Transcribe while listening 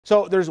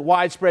So there's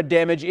widespread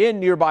damage in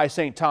nearby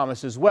St.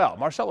 Thomas as well.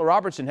 Marcella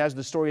Robertson has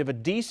the story of a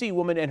D.C.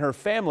 woman and her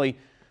family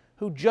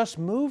who just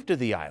moved to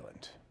the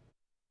island.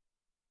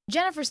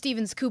 Jennifer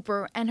Stevens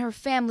Cooper and her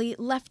family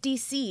left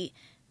D.C.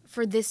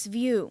 for this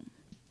view.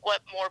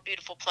 What more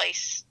beautiful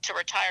place to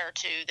retire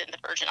to than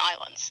the Virgin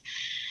Islands?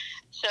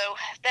 So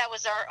that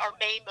was our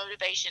main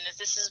motivation, is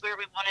this is where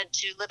we wanted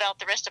to live out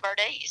the rest of our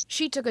days.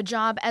 She took a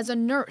job as a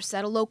nurse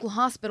at a local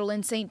hospital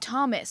in St.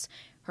 Thomas.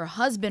 Her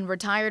husband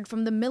retired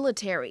from the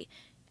military,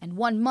 and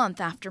 1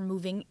 month after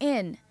moving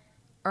in,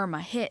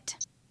 Irma hit.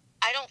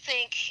 I don't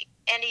think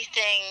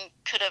anything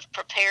could have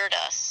prepared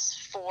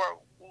us for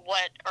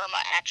what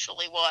Irma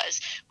actually was.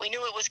 We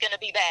knew it was going to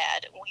be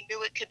bad. We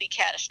knew it could be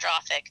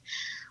catastrophic.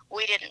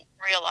 We didn't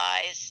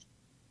realize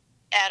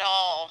at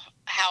all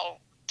how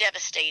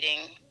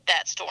devastating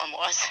that storm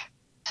was.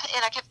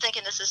 And I kept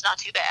thinking, this is not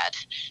too bad,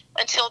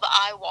 until the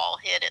eye wall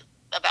hit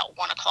at about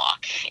 1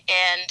 o'clock.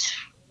 And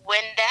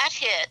when that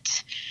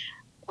hit,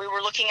 we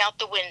were looking out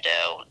the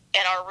window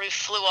and our roof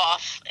flew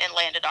off and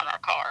landed on our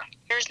car.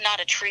 There's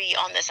not a tree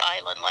on this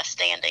island left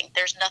standing.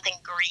 There's nothing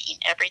green.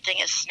 Everything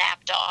is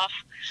snapped off.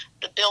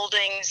 The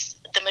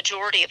buildings, the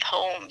majority of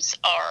homes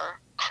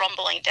are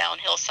crumbling down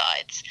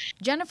hillsides.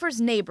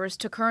 Jennifer's neighbors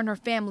took her and her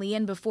family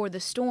in before the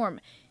storm.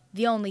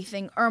 The only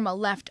thing Irma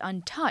left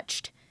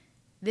untouched,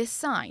 this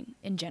sign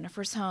in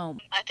Jennifer's home.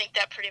 I think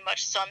that pretty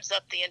much sums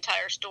up the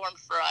entire storm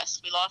for us.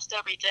 We lost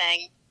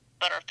everything,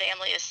 but our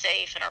family is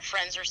safe and our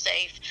friends are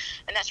safe,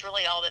 and that's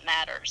really all that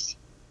matters.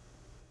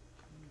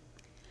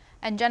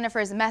 And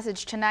Jennifer's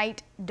message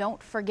tonight,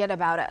 don't forget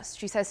about us.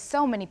 She says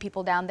so many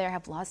people down there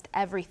have lost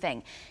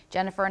everything.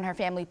 Jennifer and her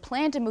family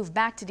plan to move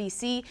back to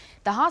D.C.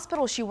 The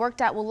hospital she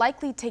worked at will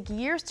likely take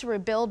years to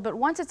rebuild, but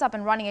once it's up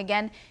and running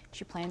again,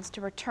 she plans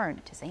to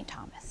return to St.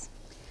 Thomas.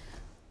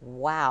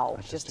 Wow,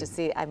 just to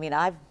see, I mean,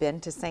 I've been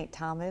to St.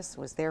 Thomas,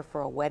 was there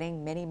for a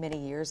wedding many,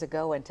 many years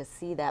ago, and to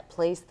see that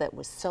place that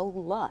was so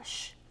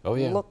lush. Oh,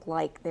 yeah. Look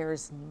like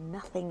there's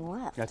nothing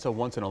left. That's a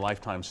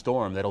once-in-a-lifetime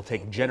storm that'll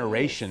take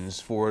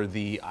generations for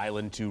the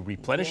island to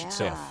replenish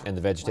itself. And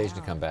the vegetation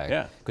to come back.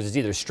 Yeah. Because it's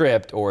either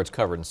stripped or it's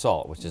covered in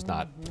salt, which is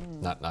not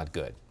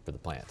good for the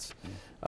plants.